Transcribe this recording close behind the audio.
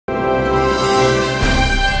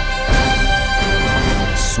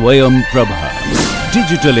Swayam Prabha.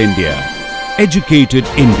 Digital India. Educated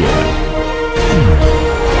India.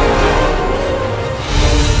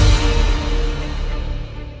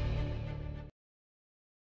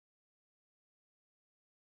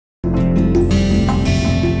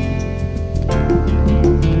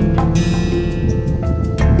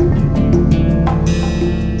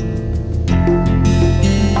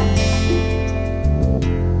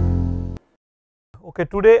 Okay,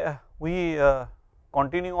 today we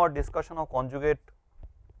continue our discussion of conjugate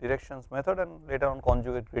directions method and later on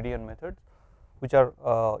conjugate gradient methods, which are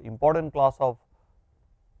important class of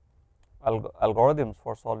algorithms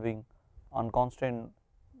for solving unconstrained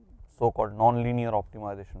so called non-linear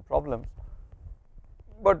optimization problems.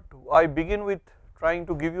 But I begin with trying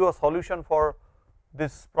to give you a solution for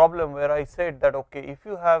this problem, where I said that okay, if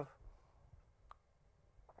you have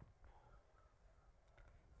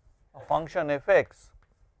a function f x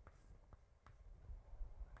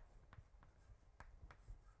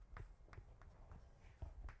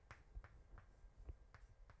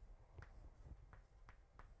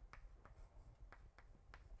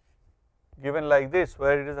given like this,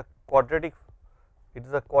 where it is a quadratic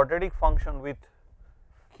function with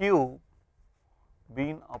q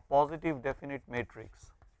being a positive definite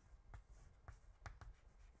matrix.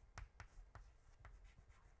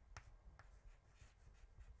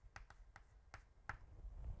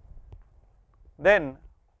 Then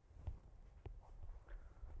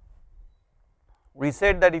we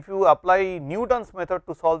said that if you apply Newton's method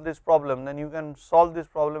to solve this problem, then you can solve this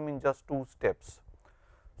problem in just 2 steps.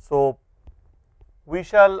 So we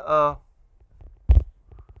shall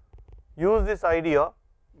use this idea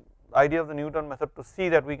of the Newton method to see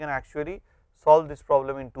that we can actually solve this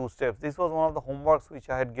problem in 2 steps. This was one of the homeworks which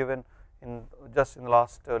I had given in just in the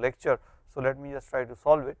last lecture. So let me just try to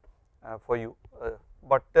solve it for you,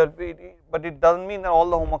 but it does not mean that all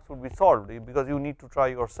the homeworks would be solved, because you need to try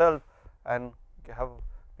yourself and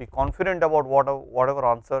be confident about whatever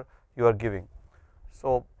answer you are giving.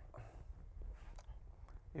 So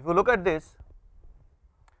if you look at this,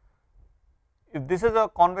 if this is a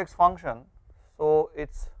convex function, so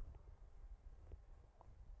its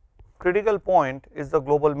critical point is the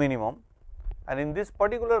global minimum, and in this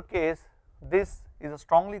particular case this is a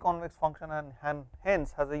strongly convex function and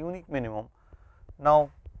hence has a unique minimum.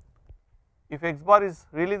 Now if x bar is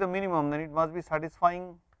really the minimum, then it must be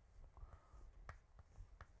satisfying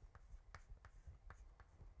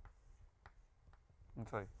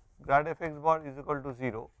grad f x bar is equal to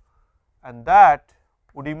 0, and that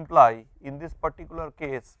would imply in this particular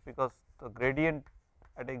case, because the gradient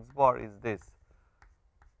at x bar is this,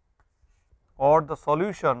 or the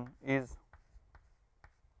solution is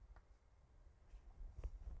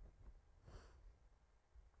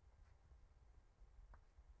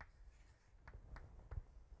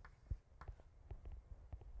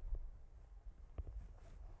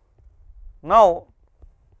now.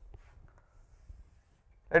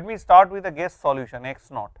 Let me start with a guess solution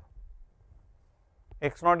x naught.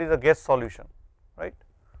 X naught is a guess solution, right,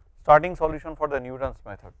 starting solution for the Newton's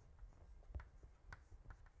method.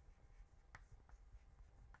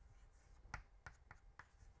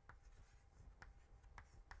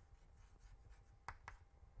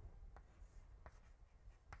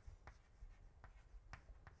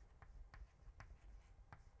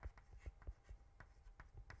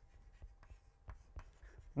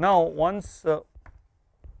 Now once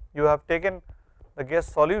you have taken the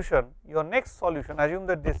guess solution, your next solution, assume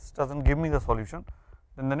that this does not give me the solution,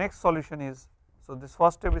 then the next solution is, so this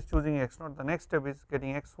first step is choosing x naught, the next step is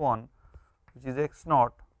getting x1, which is x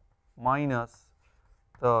naught minus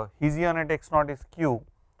the Hessian at x naught is q,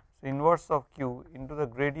 so inverse of q into the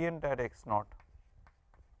gradient at x naught.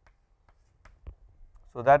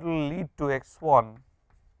 So that will lead to x1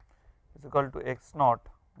 is equal to x naught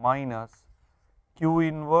minus q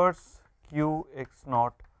inverse q x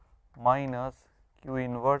naught minus q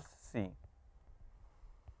inverse c.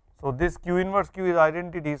 So this q inverse q is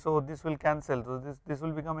identity, so this will cancel, so this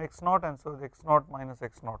will become x naught, and so x naught minus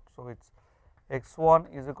x naught. So it is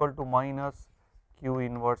x1 is equal to minus q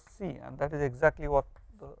inverse c, and that is exactly what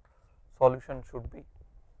the solution should be,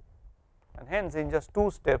 and hence in just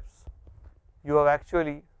 2 steps you have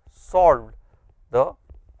actually solved the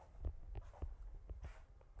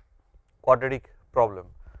quadratic problem.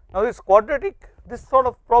 Now this sort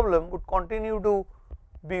of problem would continue to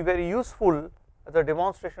be very useful as a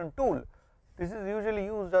demonstration tool. This is usually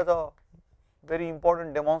used as a very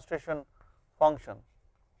important demonstration function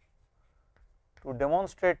to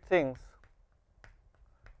demonstrate things,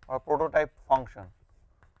 or prototype function.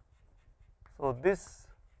 So this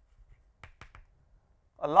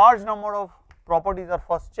a large number of properties are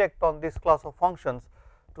first checked on this class of functions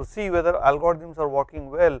to see whether algorithms are working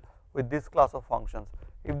well with this class of functions.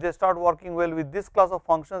 If they start working well with this class of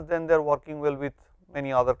functions, then they are working well with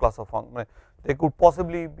many other class of functions, they could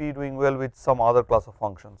possibly be doing well with some other class of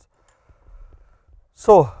functions.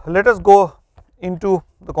 So, let us go into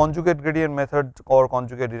the conjugate gradient method or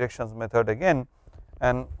conjugate directions method again,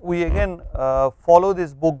 and we again follow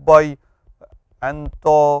this book by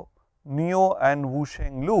Antonio and Wu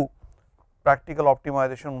Sheng Lu, practical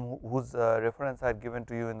optimization, whose reference I had given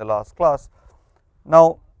to you in the last class.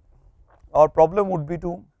 Now, our problem would be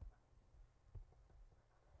to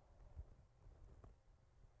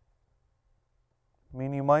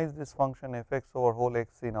minimize this function f x over whole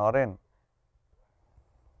x in R n,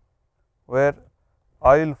 where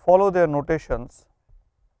I will follow their notations.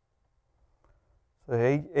 So,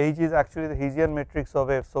 H is actually the Hessian matrix of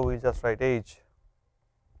f, so we just write H.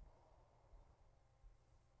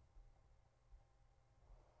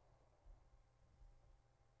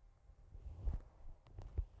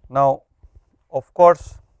 Now, of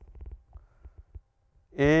course,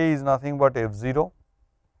 A is nothing but f 0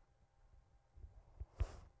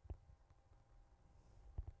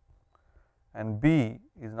 and B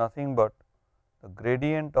is nothing but the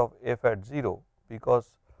gradient of f at 0,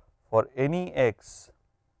 because for any x,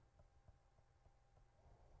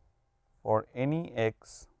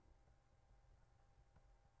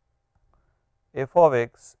 f of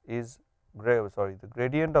x is the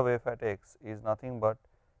gradient of f at x is nothing but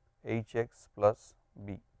h x plus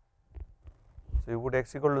b. So, you put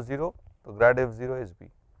x equal to 0, the grad f 0 is b.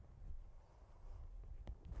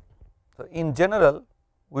 So, in general,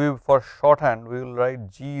 we for shorthand we will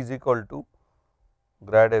write g is equal to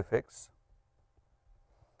grad f x,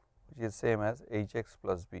 which is same as h x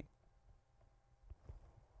plus b.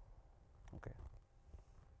 Okay.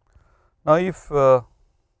 Now, if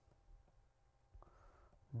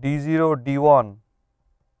d 0 d 1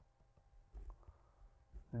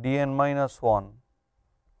 d n minus 1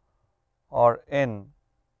 or n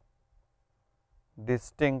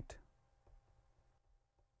distinct,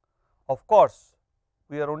 of course,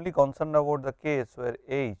 we are only concerned about the case where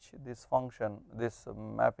h, this function, this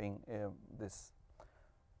mapping, this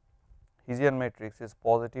Hessian matrix is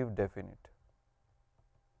positive definite.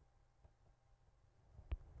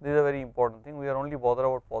 This is a very important thing, we are only bothered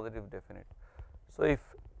about positive definite. So, if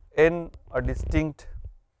n are distinct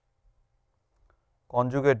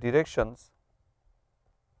conjugate directions,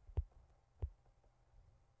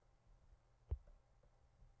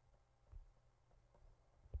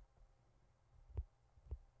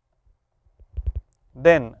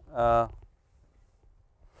 then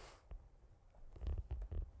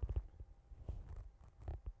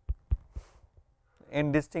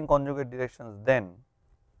n distinct conjugate directions, then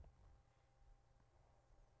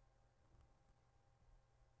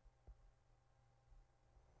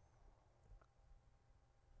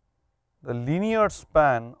the linear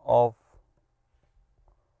span of,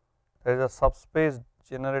 there is a subspace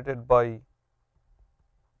generated by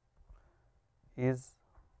is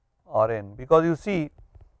R n, because you see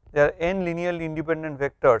there are n linearly independent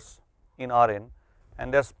vectors in R n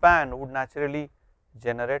and their span would naturally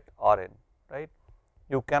generate R n, right.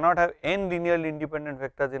 You cannot have n linearly independent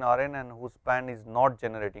vectors in R n and whose span is not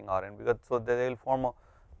generating R n, because so they will form a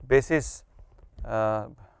basis,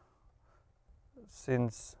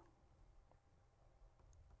 since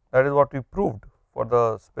that is what we proved for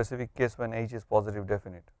the specific case when H is positive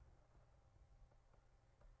definite.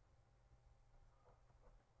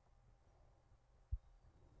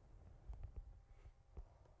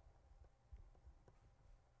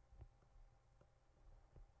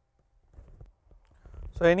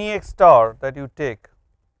 So, any x star that you take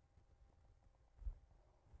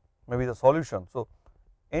may be the solution. So,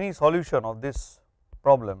 any solution of this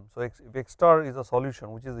problem. So, if x star is a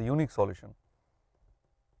solution, which is a unique solution,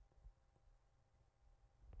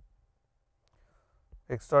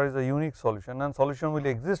 x star is a unique solution and solution will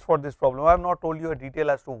exist for this problem. I have not told you a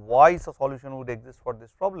detail as to why the solution would exist for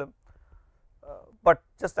this problem, but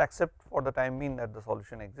just accept for the time being that the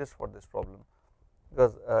solution exists for this problem,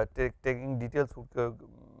 because taking details would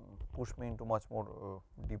push me into much more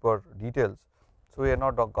deeper details. So, we have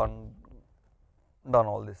not done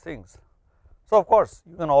all these things. So, of course,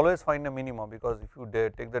 you can always find a minimum, because if you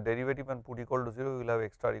take the derivative and put equal to 0, you will have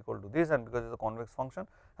x star equal to this, and because it is a convex function,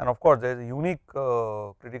 and of course, there is a unique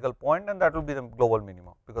critical point, and that will be the global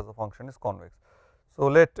minimum, because the function is convex. So,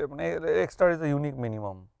 let x star is a unique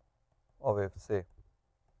minimum of f, say,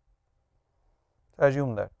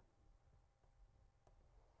 assume that,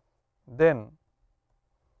 then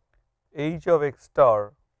h of x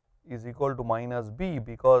star is equal to minus b,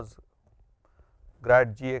 because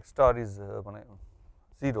grad g x star is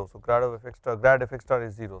 0. So, grad of f x star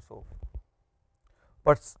is 0. So,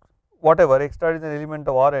 but whatever x star is an element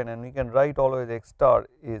of R n, and we can write always x star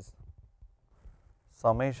is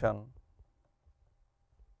summation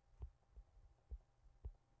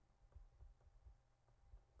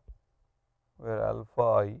where alpha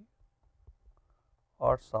I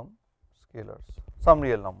are some scalars, some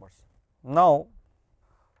real numbers. Now,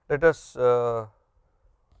 let us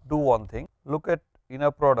do one thing, look at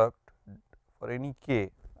inner product for any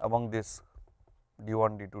k among this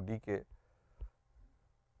d1, d2, dk.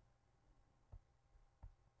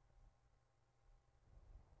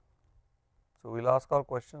 So, we will ask our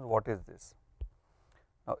question, what is this?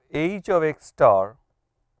 Now, h of x star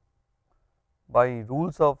by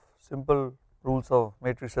rules of simple rules of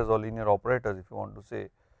matrices or linear operators, if you want to say,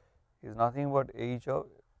 is nothing but h of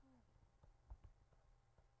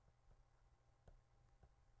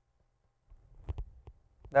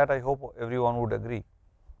that. I hope everyone would agree.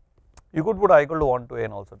 You could put I equal to 1 to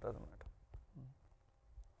n also, does not matter.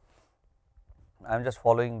 I am just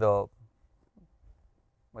following the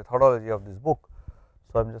methodology of this book.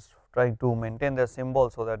 So, I am just trying to maintain their symbol,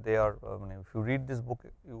 so that they are if you read this book,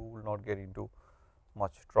 you will not get into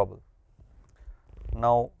much trouble.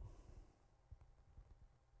 Now,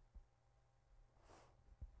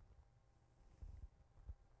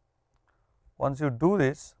 once you do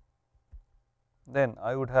this, then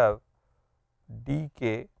I would have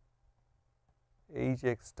dk h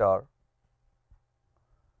x star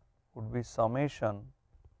would be summation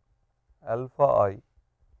alpha I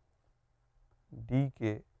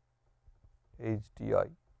dk h di.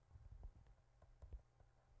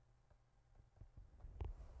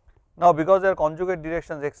 Now, because they are conjugate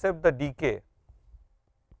directions except the dk,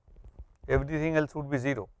 everything else would be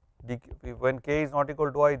 0. Dk, when k is not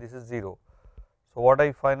equal to I, this is 0. So, what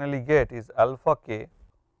I finally get is alpha k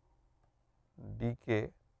dk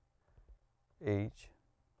h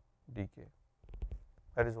dk,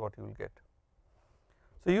 that is what you will get.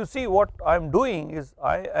 So, you see what I am doing is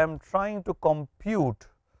I am trying to compute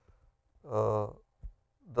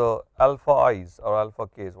the alpha i's or alpha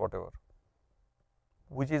k's, whatever,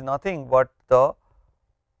 which is nothing but the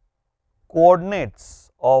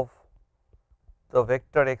coordinates of the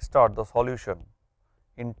vector x star, the solution,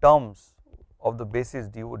 in terms of the basis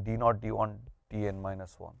d naught, d1, dn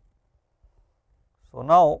minus 1. So,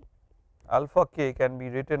 now alpha k can be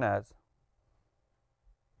written as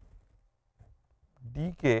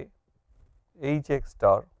dk h x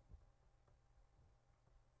star.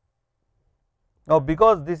 Now,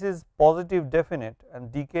 because this is positive definite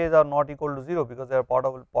and dk's are not equal to 0, because they are part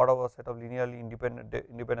of a set of linearly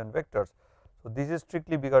independent vectors. So, this is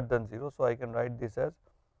strictly bigger than 0. So, I can write this as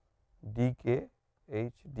dk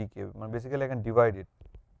h dk, basically I can divide it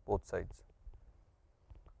both sides.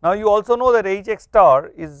 Now, you also know that h x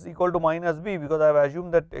star is equal to minus b, because I have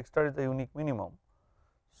assumed that x star is the unique minimum.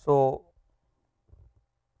 So,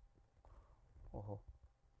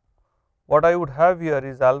 what I would have here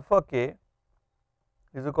is alpha k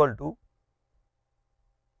is equal to,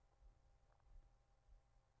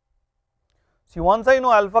 see, once I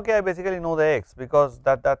know alpha k, I basically know the x, because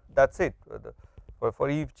that is it.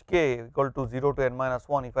 For each k equal to 0 to n minus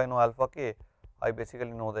 1, if I know alpha k, I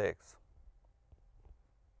basically know the x.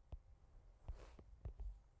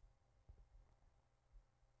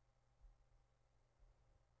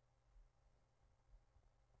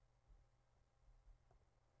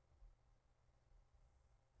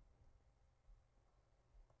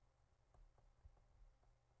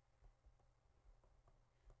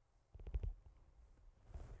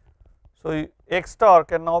 So, x star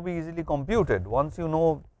can now be easily computed. Once you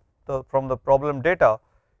know from the problem data,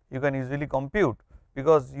 you can easily compute,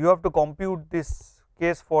 because you have to compute this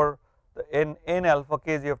case for the n alpha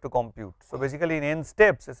k's you have to compute. So, basically in n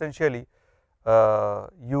steps, essentially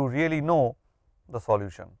you really know the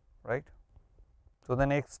solution, right. So,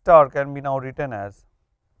 then x star can be now written as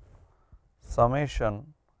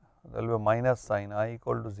summation, there will be a minus sign, I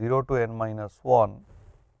equal to 0 to n minus 1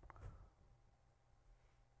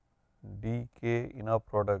 dk inner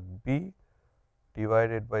product b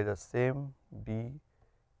divided by the same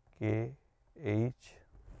dk h,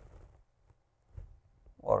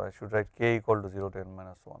 or I should write k equal to 0 to n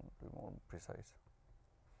minus 1 to be more precise,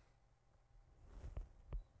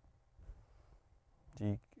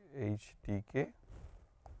 d h dk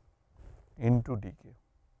into dk.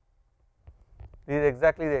 This is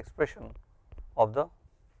exactly the expression of the.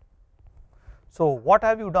 So, what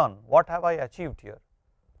have you done? What have I achieved here?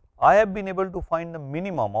 I have been able to find the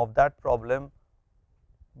minimum of that problem.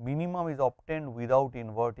 Minimum is obtained without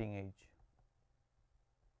inverting h.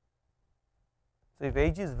 So, if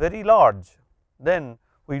h is very large, then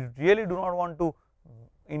we really do not want to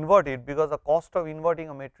invert it, because the cost of inverting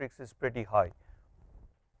a matrix is pretty high.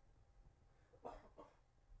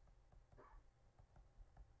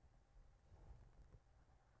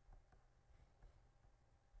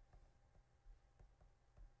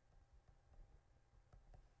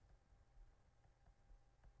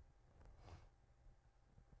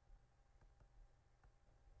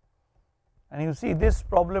 And you see this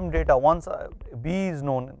problem data, once B is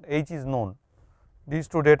known, H is known, these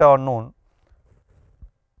two data are known,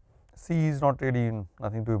 C is not really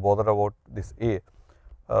nothing to be bothered about, this A.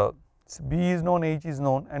 B is known, H is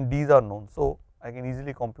known, and D's are known. So, I can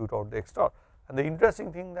easily compute out the X star. And the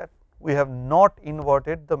interesting thing that we have not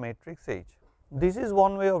inverted the matrix H. This is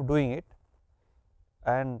one way of doing it,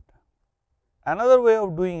 and another way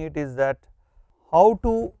of doing it is that how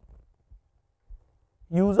to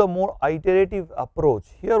use a more iterative approach.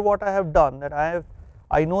 Here what I have done, that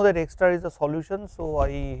I know that X star is the solution. So,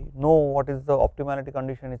 I know what is the optimality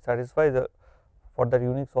condition it satisfies for that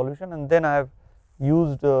unique solution, and then I have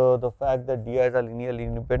used the fact that DIs are linearly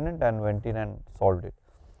independent and went in and solved it.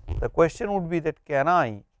 The question would be that can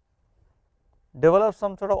I develop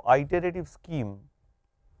some sort of iterative scheme,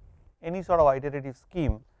 any sort of iterative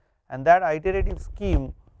scheme, and that iterative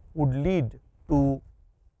scheme would lead to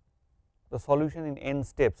the solution in n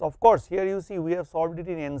steps. Of course, here you see we have solved it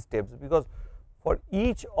in n steps, because for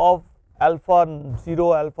each of alpha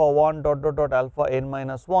 0, alpha 1 dot dot dot alpha n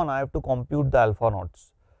minus 1, I have to compute the alpha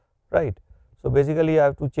naughts, right. So, basically I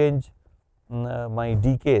have to change my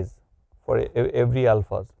decays for every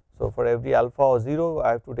alphas. So, for every alpha 0,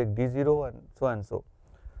 I have to take d0 and so and so.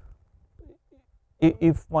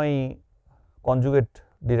 If my conjugate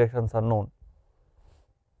directions are known.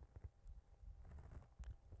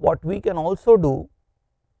 What we can also do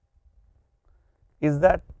is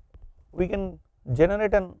that we can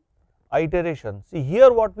generate an iteration. See,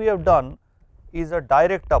 here what we have done is a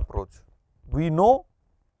direct approach. We know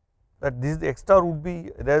that this X star would be,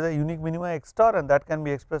 there is a unique minima X star, and that can be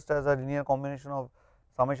expressed as a linear combination of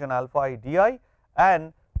summation alpha I di,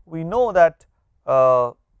 and we know that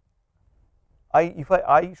I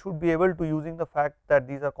should be able to, using the fact that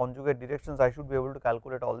these are conjugate directions, I should be able to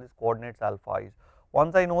calculate all these coordinates alpha i's.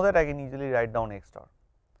 Once I know that, I can easily write down X star.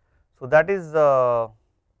 So, that is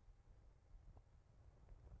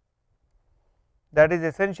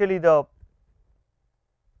essentially the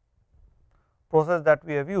process that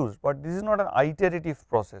we have used, but this is not an iterative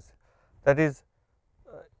process, that is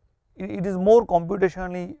it is more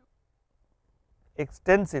computationally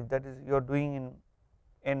extensive, that is you are doing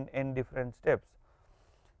in n different steps.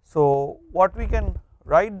 So, what we can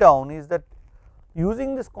write down is that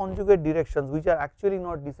using this conjugate directions, which are actually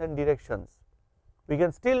not descent directions, we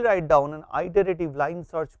can still write down an iterative line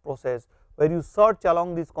search process where you search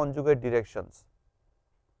along these conjugate directions.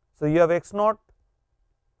 So, you have x naught,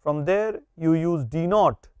 from there you use d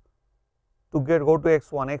naught to go to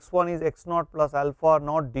x1 is x naught plus alpha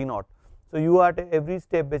naught d naught. So, you at every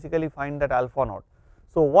step basically find that alpha naught.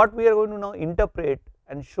 So, what we are going to now interpret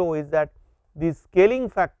and show is that these scaling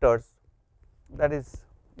factors, that is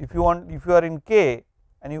if you are in k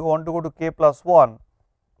and you want to go to k plus 1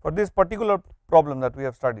 for this particular problem that we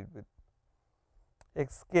have studied with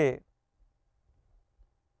xk,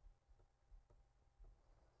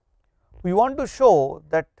 we want to show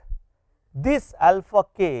that this alpha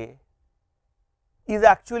k is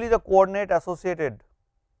actually the coordinate associated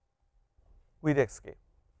with xk.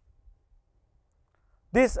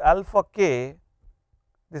 This alpha k,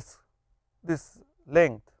 this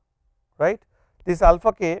length, right, this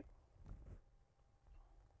alpha k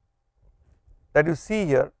that you see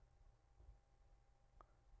here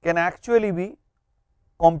can actually be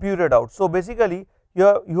computed out. So, basically you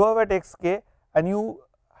have at xk and you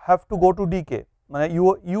have to go to dk,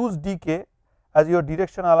 you use dk as your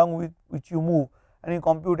direction along with which you move, and you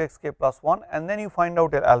compute xk plus 1, and then you find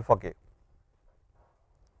out alpha k,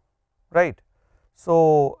 right.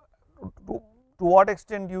 So, to what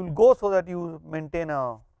extent you will go, so that you maintain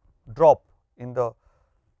a drop in the,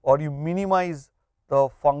 or you minimize the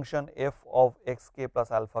function f of xk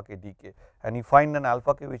plus alpha k dk, and you find an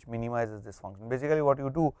alpha k which minimizes this function. Basically what you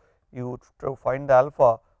do, you try to find the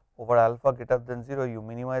alpha over alpha greater than 0, you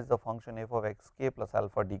minimize the function f of xk plus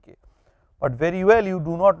alpha dk, but very well you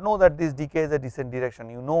do not know that this dk is a descent direction,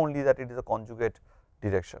 you know only that it is a conjugate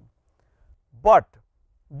direction. But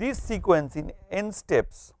this sequence in n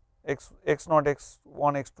steps x naught, x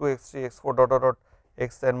 1, x 2, x 3, x 4 dot dot dot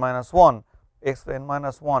x n minus 1, x n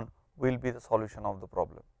minus 1 will be the solution of the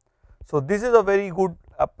problem. So, this is a very good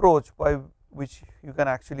approach by which you can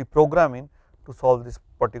actually program in to solve this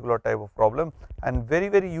particular type of problem, and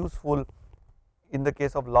very useful in the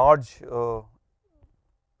case of large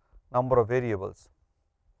number of variables.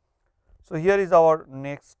 So, here is our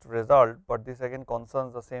next result, but this again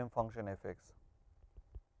concerns the same function f x.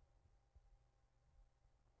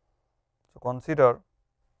 So, consider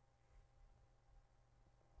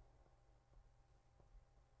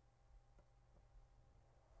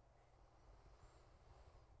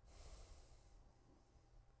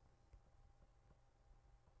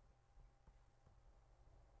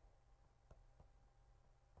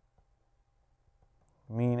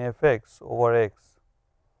mean f x over x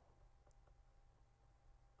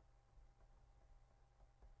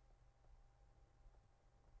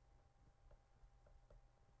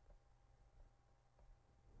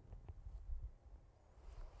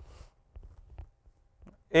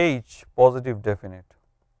H positive definite.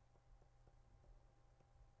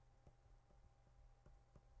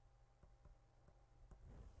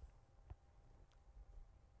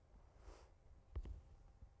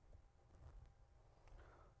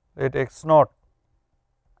 Let x naught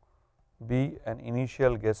be an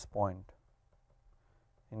initial guess point,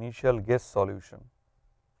 initial guess solution.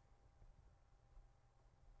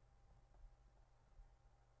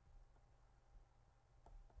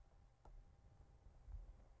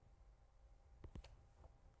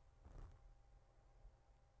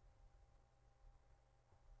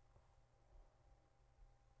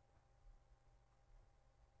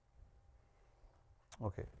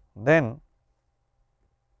 Okay. Then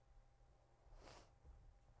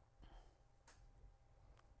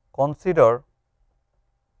consider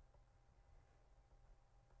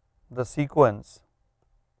the sequence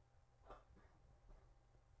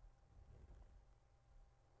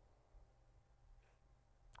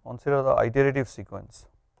consider the iterative sequence.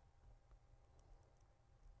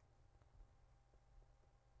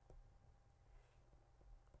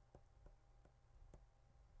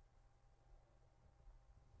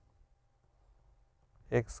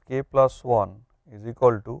 X k plus 1 is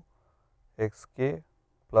equal to x k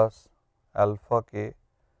plus alpha k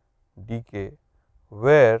d k,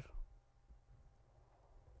 where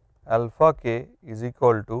alpha k is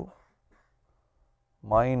equal to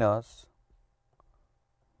minus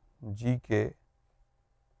g k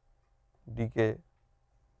d k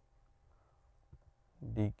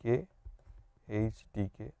d k h d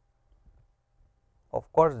k.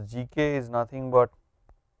 Of course, g k is nothing but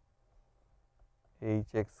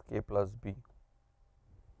h x k plus b.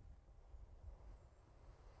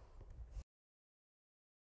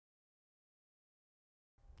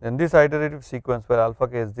 Then this iterative sequence where alpha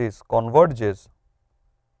k is this converges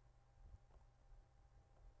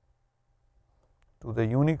to the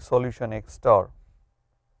unique solution x star.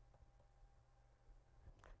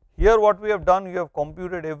 Here what we have done, we have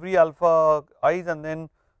computed every alpha i's and then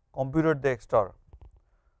computed the x star,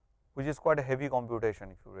 which is quite a heavy computation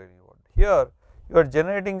if you really want. Here you are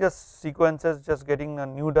generating just sequences, just getting a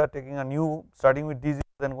new data, taking a new, starting with d0,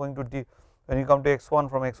 then going to d, when you come to x1,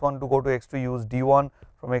 from x1 to go to x2 use d1,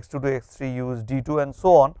 from x2 to x3 use d2 and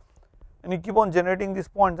so on, and you keep on generating these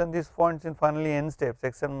points, and these points in finally n steps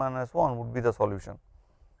xn minus 1 would be the solution.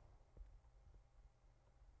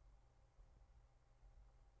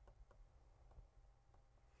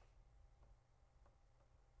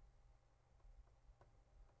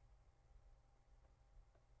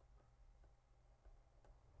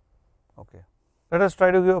 Okay. Let us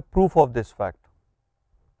try to give a proof of this fact.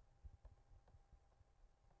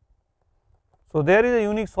 So, there is a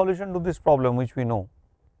unique solution to this problem which we know.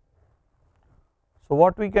 So,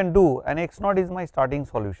 what we can do, and x naught is my starting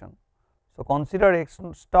solution. So, consider x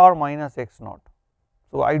star minus x naught.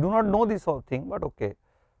 So, I do not know this whole thing, but okay,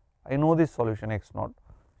 I know this solution x naught.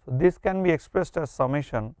 So, this can be expressed as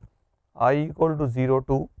summation I equal to 0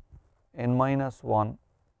 to n minus 1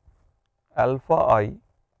 alpha I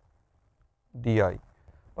d I.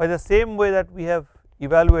 By the same way that we have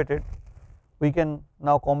evaluated, we can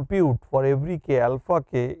now compute for every k alpha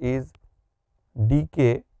k is d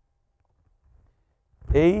k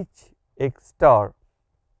h x star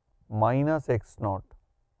minus x naught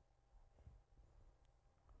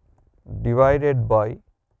divided by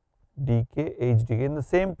d k h d k in the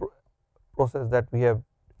same process that we have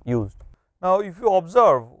used. Now, if you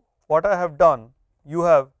observe what I have done, you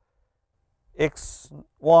have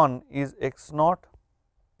x1 is x naught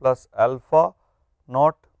plus alpha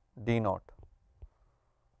naught d naught,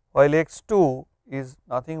 while x2 is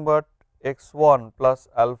nothing but x1 plus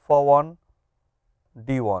alpha 1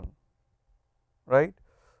 d1, right,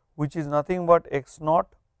 which is nothing but x naught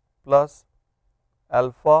plus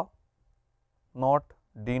alpha naught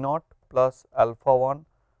d naught plus alpha 1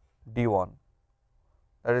 d1.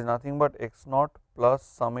 that is nothing but x naught plus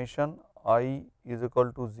summation I is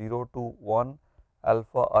equal to 0 to 1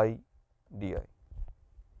 alpha I di.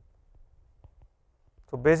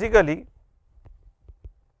 So, basically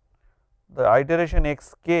the iteration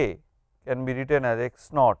x k can be written as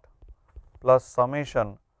x naught plus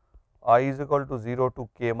summation I is equal to 0 to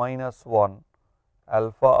k minus 1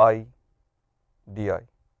 alpha I di.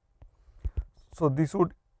 So, this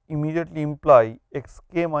would immediately imply x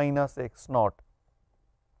k minus x naught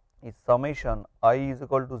is summation I is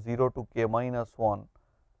equal to 0 to k minus 1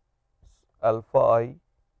 alpha I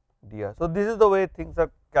di. So, this is the way things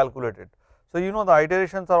are calculated. So, you know the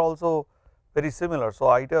iterations are also very similar. So,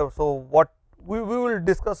 what we will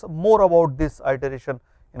discuss more about this iteration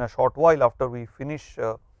in a short while after we finish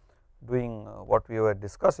doing what we were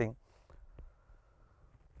discussing.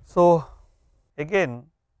 So, again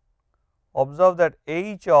observe that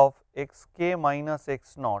h of x k minus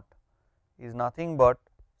x naught is nothing but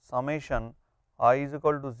summation I is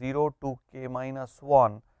equal to 0 to k minus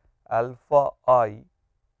 1 alpha I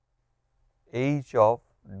h of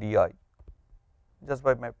di, just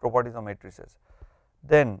by my properties of matrices.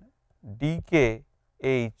 Then dk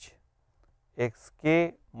h x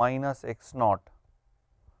k minus x naught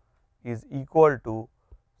is equal to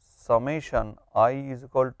summation I is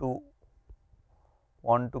equal to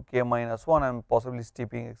 1 to k minus 1, I am possibly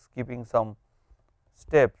skipping some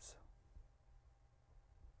steps.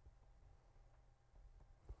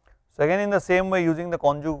 So, again in the same way using the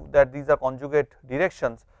conjugate, that these are conjugate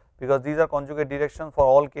directions, because these are conjugate directions for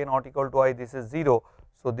all k not equal to I, this is 0.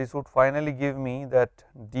 So, this would finally give me that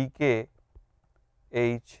dk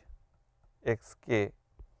h x k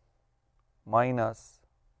minus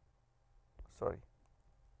sorry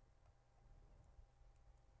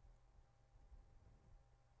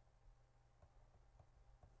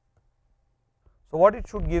so what it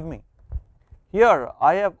should give me? Here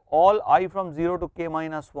I have all I from 0 to k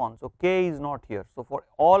minus 1. So, k is not here. So, for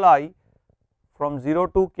all I from 0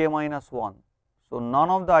 to k minus 1. So, none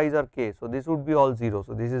of the i's are k. So, this would be all 0.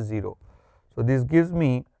 So, this is 0. So, this gives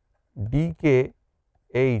me dk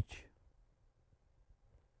h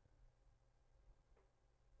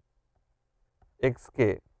x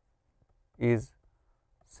k is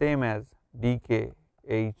same as dk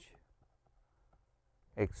h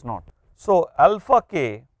x naught. So, alpha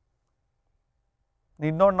k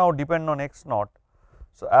need not now depend on x naught.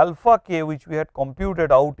 So, alpha k which we had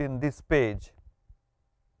computed out in this page,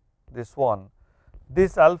 this one,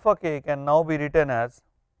 this alpha k can now be written as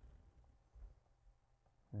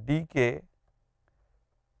dk,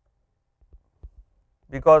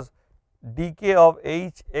 because dk of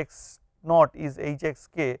h x naught is h x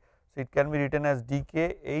k. So, it can be written as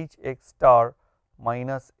dk h x star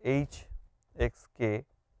minus h x k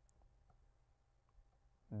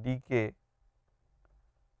dk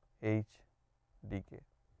h dk.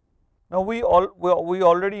 Now, we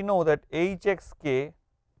already know that h x k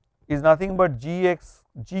is nothing but g x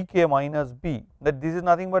g k minus b, that this is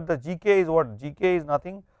nothing but the g k is what? G k is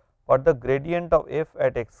nothing but the gradient of f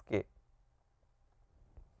at x k.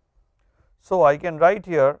 So, I can write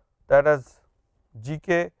here that as g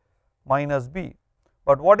k minus b,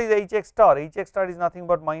 but what is h x star? H x star is nothing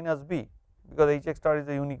but minus b, because h x star is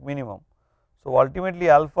the unique minimum. So, ultimately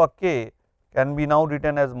alpha k can be now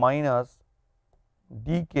written as minus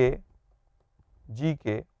dk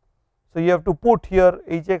gk. So, you have to put here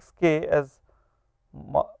h x k as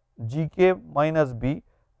gk minus b,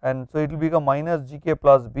 and so it will become minus gk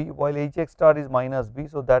plus b, while h x star is minus b.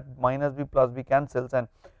 So, that minus b plus b cancels and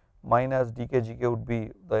minus dk gk would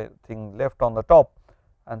be the thing left on the top,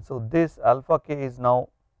 and so this alpha k is now.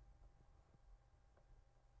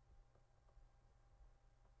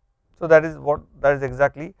 So, that is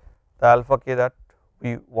exactly the alpha k that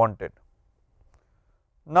we wanted.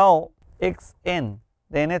 Now, x n,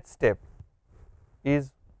 the nth step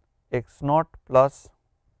is x naught plus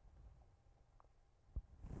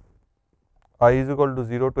I is equal to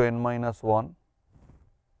 0 to n minus 1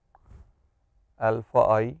 alpha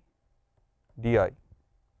I di,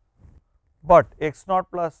 but x naught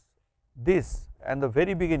plus this and the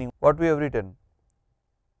very beginning what we have written,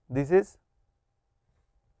 this is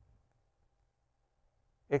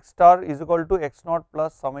x star is equal to x naught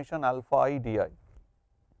plus summation alpha I di.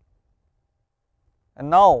 And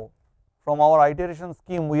now, from our iteration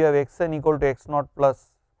scheme we have x n equal to x naught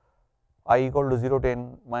plus I equal to 0 to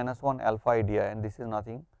n minus 1 alpha I di, and this is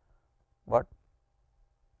nothing but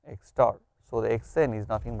x star. So, the x n is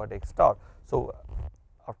nothing but x star. So,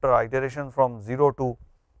 after iteration from 0 to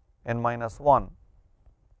n minus 1,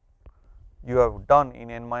 you have done in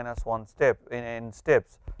n minus 1 step, in n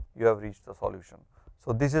steps you have reached the solution.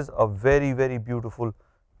 So, this is a very beautiful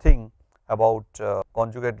thing about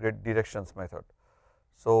conjugate directions method.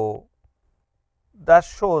 So, that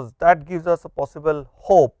shows, that gives us a possible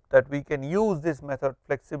hope that we can use this method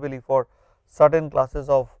flexibly for certain classes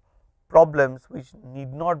of problems which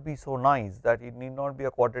need not be so nice, that it need not be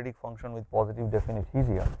a quadratic function with positive definite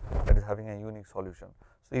Hesian that is having a unique solution.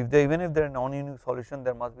 So, if they, even if they are non-unique solution,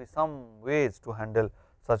 there must be some ways to handle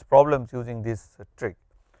such problems using this trick.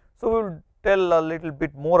 So, we will tell a little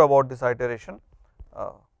bit more about this iteration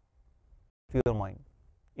to your mind.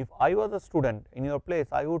 If I was a student in your place,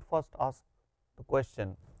 I would first ask the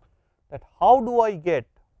question that how do I get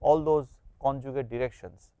all those conjugate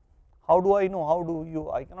directions? How do I know? How do you?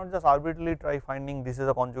 I cannot just arbitrarily try finding this is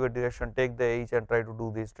a conjugate direction, take the h and try to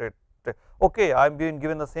do this. Okay, I am being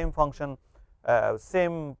given the same function,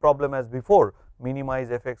 same problem as before, minimize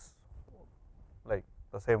fx, like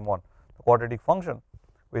the same one, the quadratic function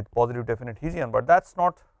with positive definite Hesian, but that is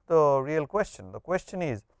not the real question. The question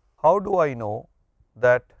is, how do I know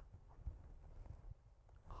that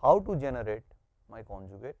how to generate my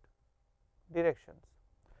conjugate directions?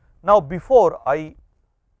 Now, before I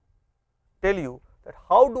tell you that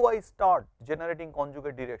how do I start generating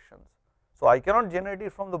conjugate directions. So, I cannot generate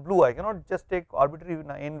it from the blue, I cannot just take arbitrary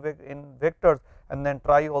n vectors and then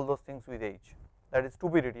try all those things with h, that is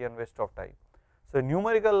stupidity and waste of time. So,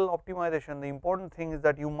 numerical optimization, the important thing is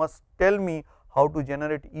that you must tell me how to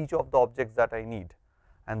generate each of the objects that I need,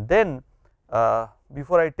 and then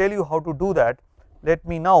before I tell you how to do that, let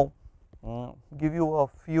me now give you a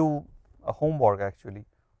few homework. Actually,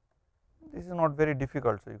 this is not very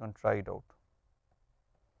difficult, so you can try it out.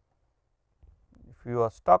 If you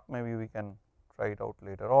are stuck, maybe we can try it out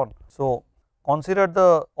later on. So, consider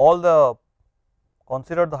the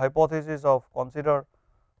hypothesis of, consider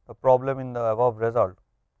the problem in the above result,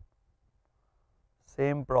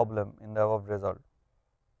 same problem in the above result.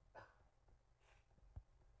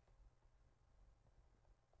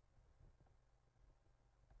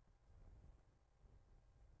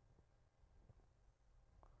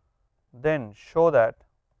 Then show that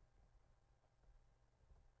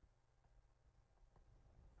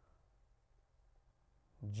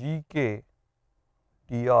Gk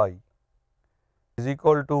di is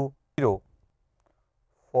equal to 0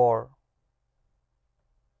 for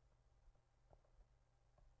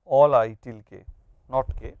all I till k,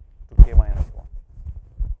 not k, to k minus 1.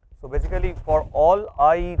 So, basically for all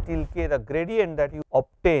I till k, the gradient that you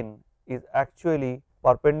obtain is actually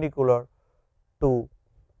perpendicular to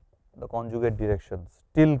the conjugate directions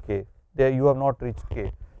till k. There you have not reached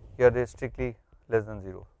k, here they are strictly less than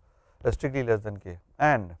 0, strictly less than k,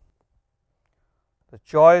 and the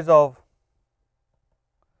choice of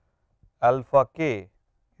alpha k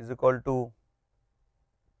is equal to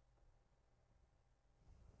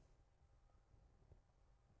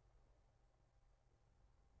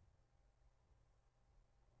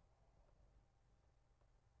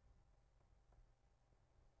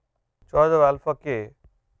alpha k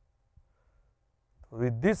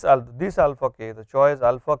with this alpha k, the choice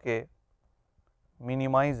alpha k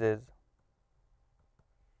minimizes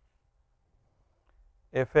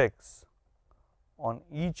fx on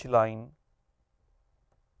each line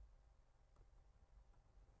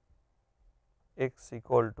x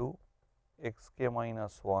equal to x k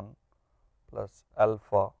minus 1 plus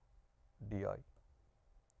alpha di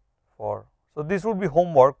for. So, this would be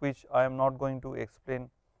homework which I am not going to explain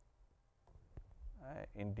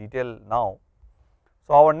in detail now.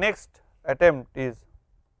 So, our next attempt is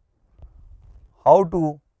how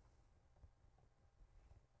to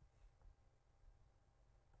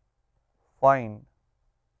find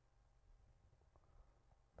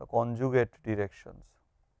the conjugate directions.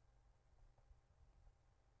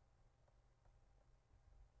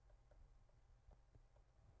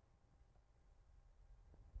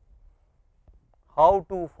 How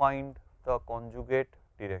to find the conjugate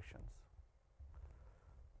directions.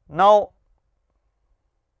 Now,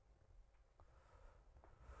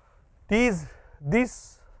 this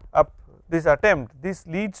attempt, this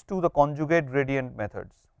leads to the conjugate gradient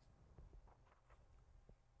methods.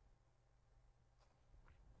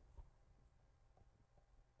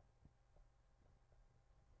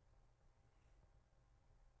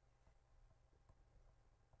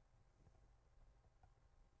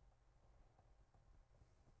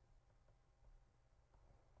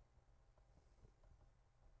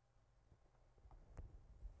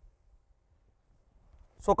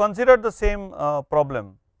 So, consider the same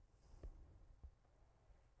problem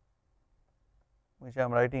which I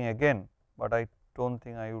am writing again, but I do not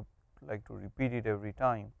think I would like to repeat it every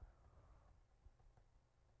time.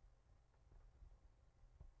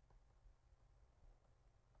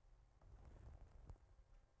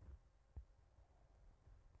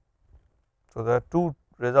 So, there are two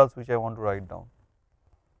results which I want to write down.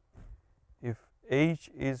 If H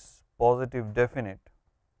is positive definite,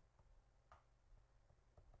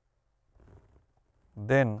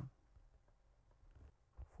 then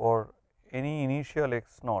for any initial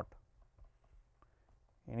x naught,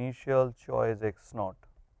 initial choice x naught.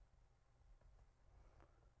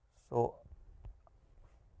 So,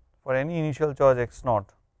 for any initial choice x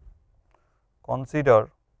naught,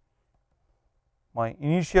 consider my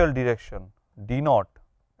initial direction d naught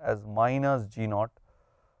as minus g naught,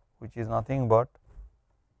 which is nothing but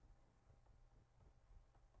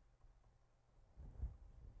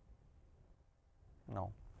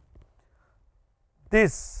now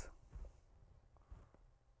this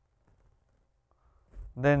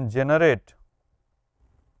then generate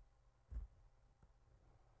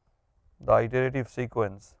the iterative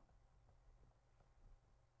sequence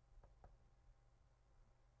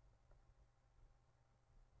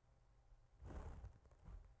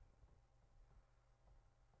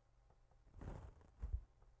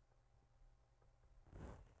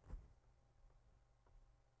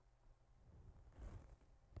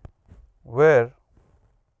where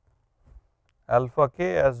alpha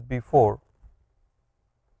k as before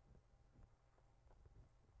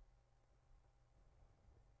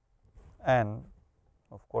and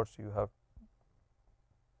of course, you have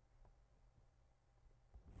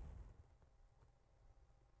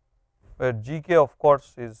where g k of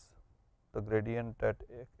course, is the gradient at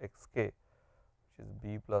x k, which is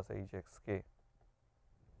b plus h x k,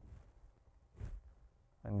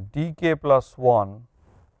 and d k plus 1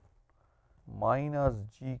 minus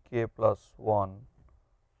g k plus 1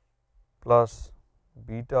 plus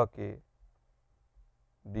beta k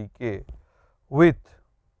d k with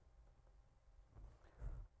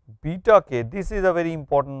beta k. This is a very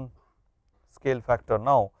important scale factor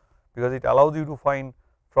now, because it allows you to find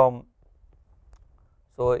from.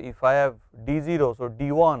 So, if I have d 0, so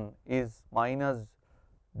d 1 is minus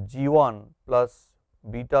g 1 plus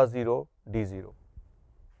beta 0 d 0.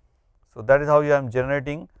 So, that is how I am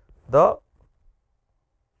generating the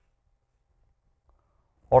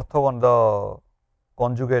orthogonal, the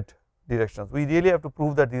conjugate directions. We really have to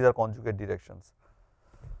prove that these are conjugate directions,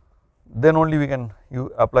 then only we can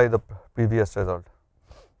you apply the previous result.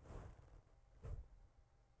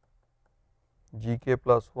 G k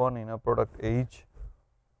plus 1 inner product H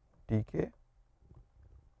d k,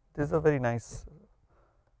 this is a very nice.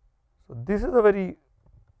 So, this is a very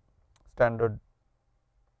standard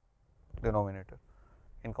denominator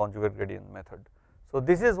in conjugate gradient method. So,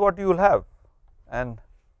 this is what you will have, and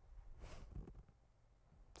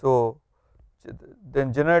so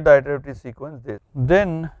then generate the iterative sequence this.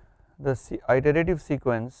 Then the iterative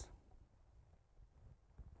sequence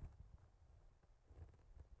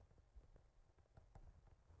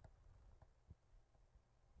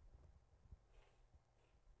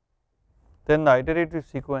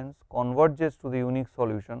converges to the unique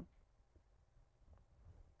solution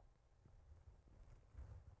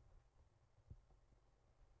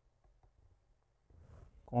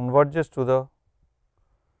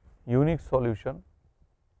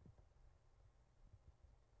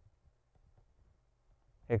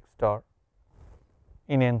x star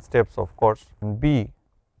in n steps of course. And B,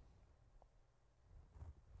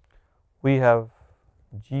 we have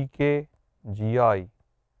g k g I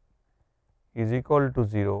is equal to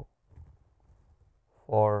 0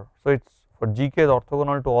 for. So, it is for g k is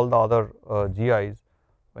orthogonal to all the other g i's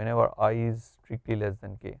whenever I is strictly less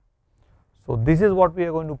than k. So, this is what we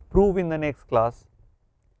are going to prove in the next class,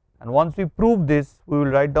 and once we prove this, we will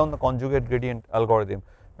write down the conjugate gradient algorithm.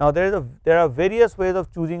 Now, there are various ways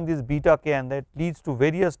of choosing this beta k, and that leads to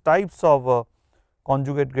various types of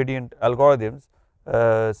conjugate gradient algorithms,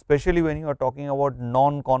 especially when you are talking about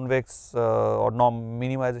non-convex or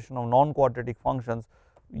minimization of non-quadratic functions.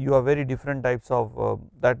 You have very different types of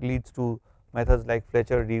that leads to methods like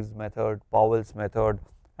Fletcher-Reeves method, Powell's method,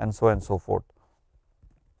 and so on and so forth.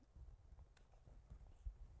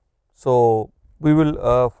 So, we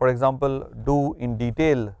will for example, do in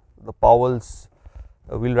detail the Powell's,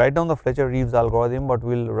 we will write down the Fletcher-Reeves algorithm, but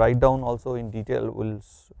we will write down also in detail, we will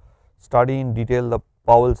study in detail the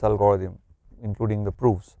Powell's algorithm including the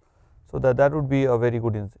proofs. So, that would be a very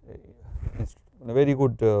good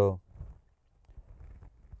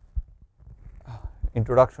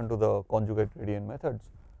introduction to the conjugate gradient methods,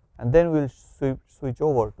 and then we will switch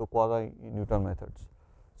over to quasi Newton methods.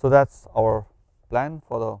 So, that is our plan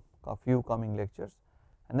for the few coming lectures,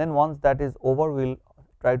 and then once that is over, we will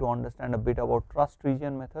try to understand a bit about trust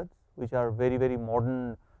region methods, which are very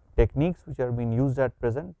modern techniques which are being used at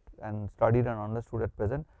present and studied and understood at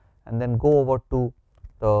present, and then go over to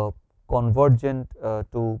the convergent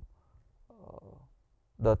to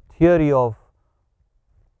the theory of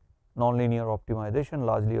nonlinear optimization,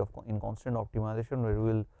 largely in constant optimization, where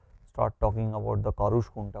we will start talking about the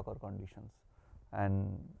Karush-Kuhn-Tucker conditions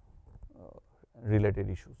and related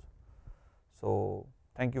issues. So,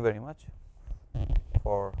 thank you very much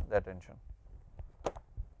for the attention.